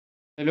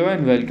Hello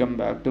and welcome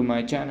back to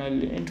my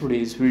channel. In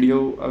today's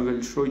video, I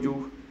will show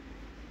you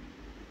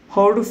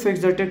how to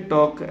fix the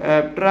TikTok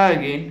app. Try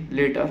again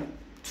later.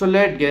 So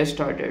let's get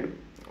started.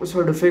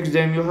 So to fix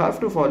them, you have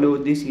to follow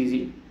this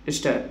easy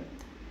step.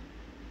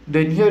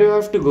 Then here you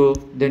have to go.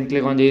 Then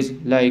click on this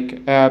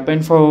like app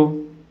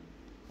info.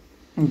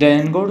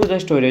 Then go to the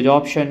storage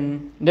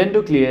option. Then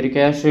to clear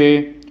cache.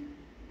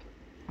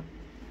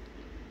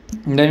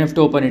 Then you have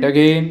to open it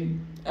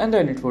again, and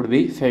then it would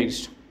be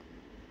fixed.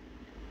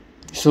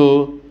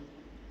 So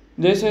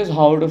this is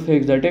how to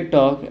fix the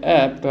TikTok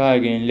app. Try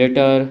again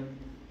later.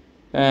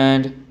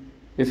 And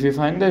if you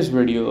find this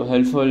video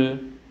helpful,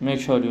 make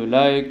sure you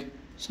like,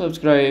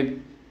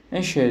 subscribe,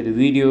 and share the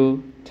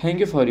video. Thank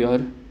you for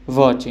your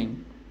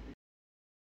watching.